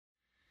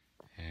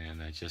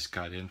And I just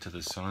got into the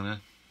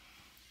sauna,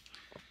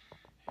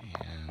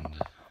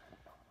 and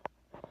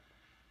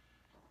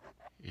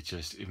it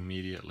just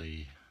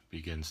immediately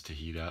begins to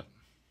heat up.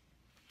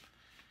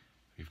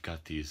 We've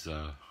got these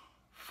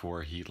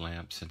 4 heat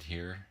lamps in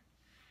here,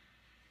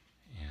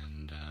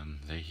 and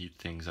they heat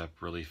things up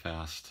really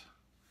fast.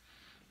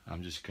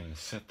 I'm just going to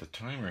set the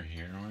timer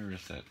here. Where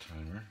is that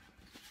timer?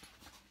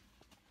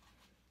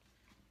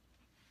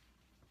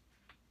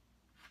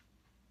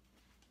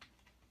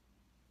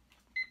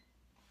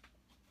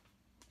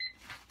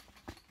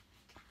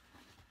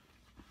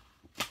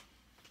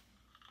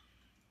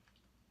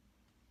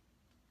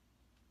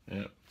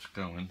 Yep, it's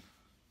going.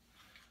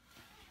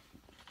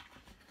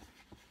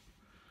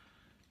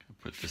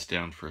 Put this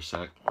down for a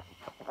sec.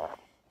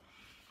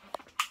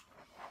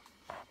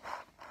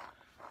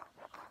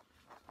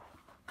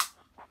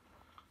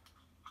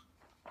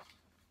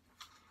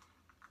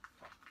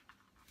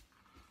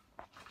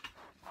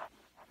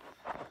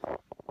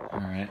 All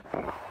right.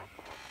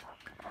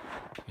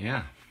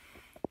 Yeah.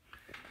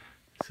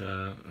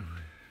 So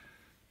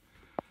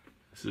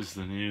this is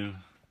the new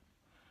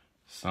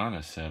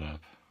sauna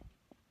setup.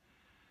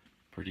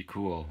 Pretty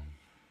cool.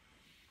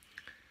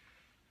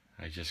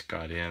 I just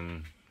got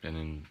in, been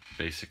in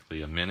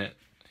basically a minute,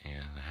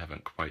 and I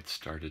haven't quite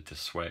started to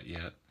sweat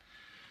yet,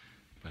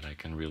 but I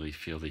can really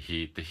feel the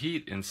heat. The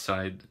heat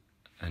inside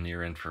a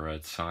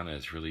near-infrared sauna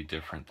is really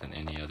different than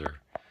any other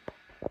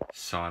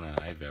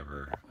sauna I've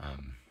ever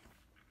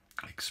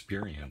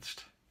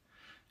experienced.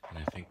 And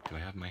I think, do I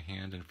have my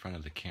hand in front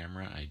of the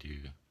camera? I do.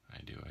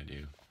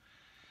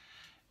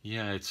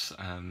 Yeah,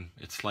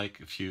 it's like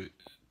if you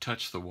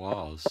touch the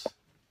walls,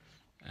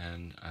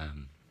 and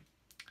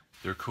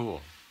they're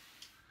cool.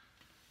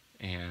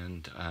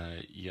 And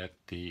yet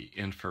the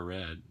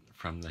infrared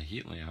from the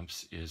heat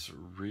lamps is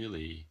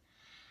really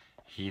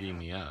heating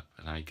me up.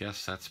 And I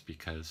guess that's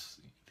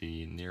because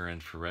the near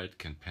infrared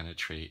can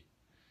penetrate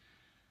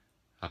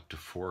up to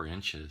 4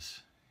 inches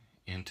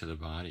into the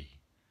body,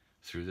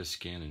 through the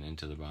skin and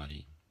into the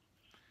body,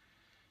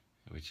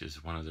 which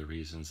is one of the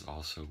reasons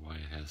also why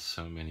it has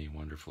so many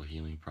wonderful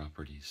healing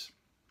properties.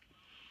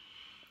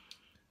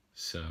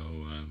 So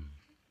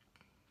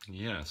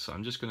yeah, so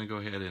I'm just going to go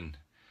ahead and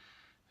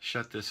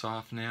shut this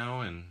off now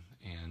and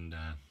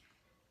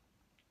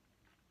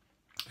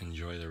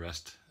enjoy the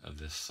rest of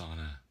this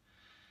sauna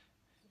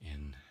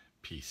in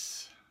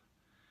peace.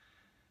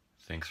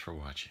 Thanks for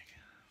watching.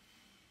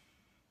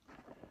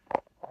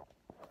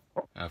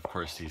 Of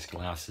course, these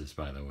glasses,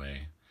 by the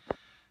way,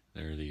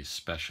 they're these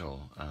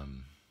special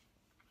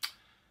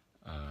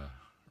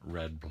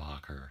red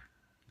blocker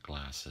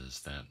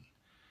glasses that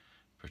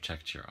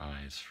protect your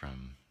eyes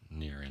from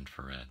near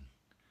infrared.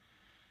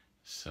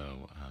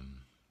 So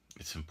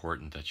it's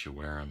important that you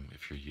wear them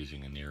if you're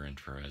using a near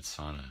infrared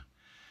sauna.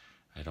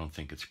 I don't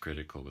think it's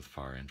critical with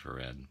far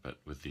infrared, but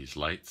with these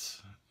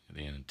lights,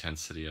 the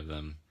intensity of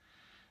them,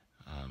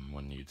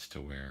 one needs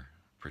to wear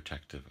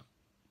protective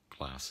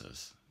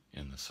glasses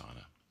in the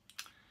sauna.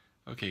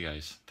 Okay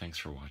guys, thanks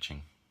for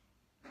watching.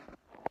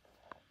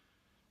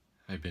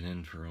 I've been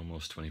in for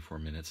almost 24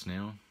 minutes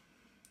now,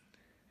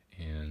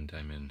 and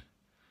I'm in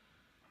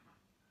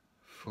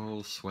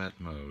full sweat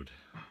mode.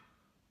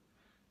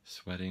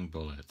 Sweating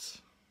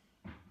bullets.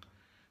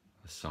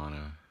 The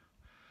sauna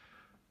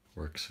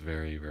works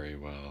very, very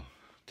well,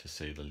 to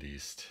say the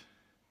least.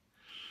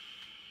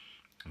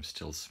 I'm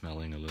still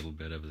smelling a little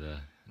bit of the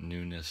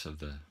newness of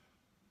the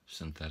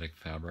synthetic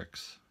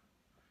fabrics,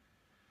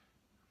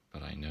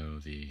 but I know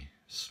the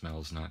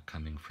smell's not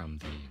coming from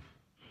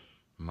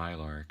the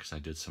mylar because I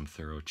did some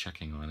thorough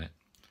checking on it.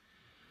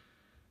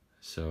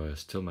 So it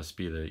still must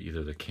be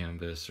either the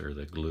canvas or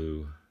the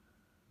glue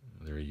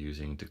they're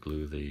using to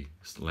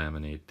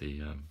laminate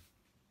the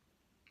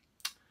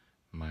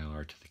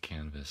mylar to the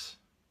canvas.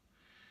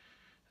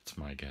 It's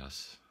my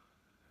guess.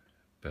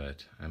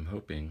 But I'm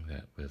hoping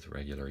that with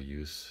regular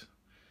use,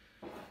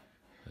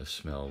 the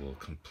smell will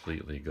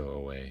completely go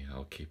away.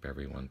 I'll keep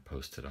everyone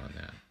posted on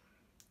that.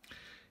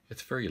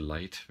 It's very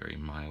light, very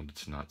mild.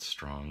 It's not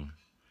strong.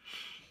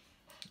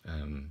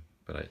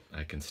 But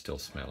I can still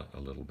smell it a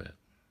little bit.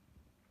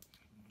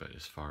 But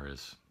as far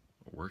as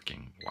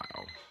working,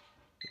 wow.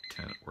 The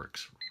tent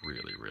works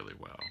really, really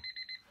well.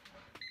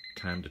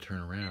 Time to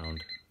turn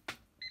around.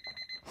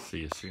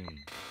 See you soon.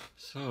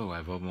 So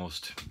I've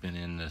almost been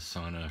in the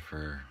sauna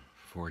for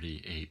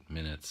 48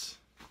 minutes,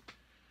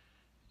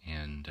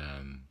 and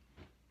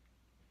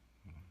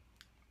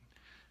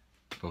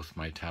both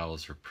my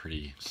towels are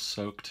pretty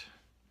soaked,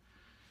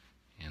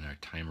 and our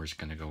timer's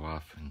going to go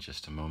off in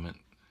just a moment,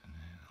 and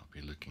I'll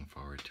be looking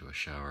forward to a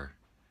shower.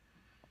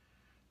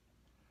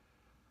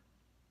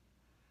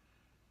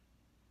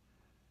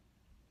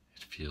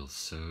 It feels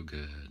so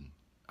good.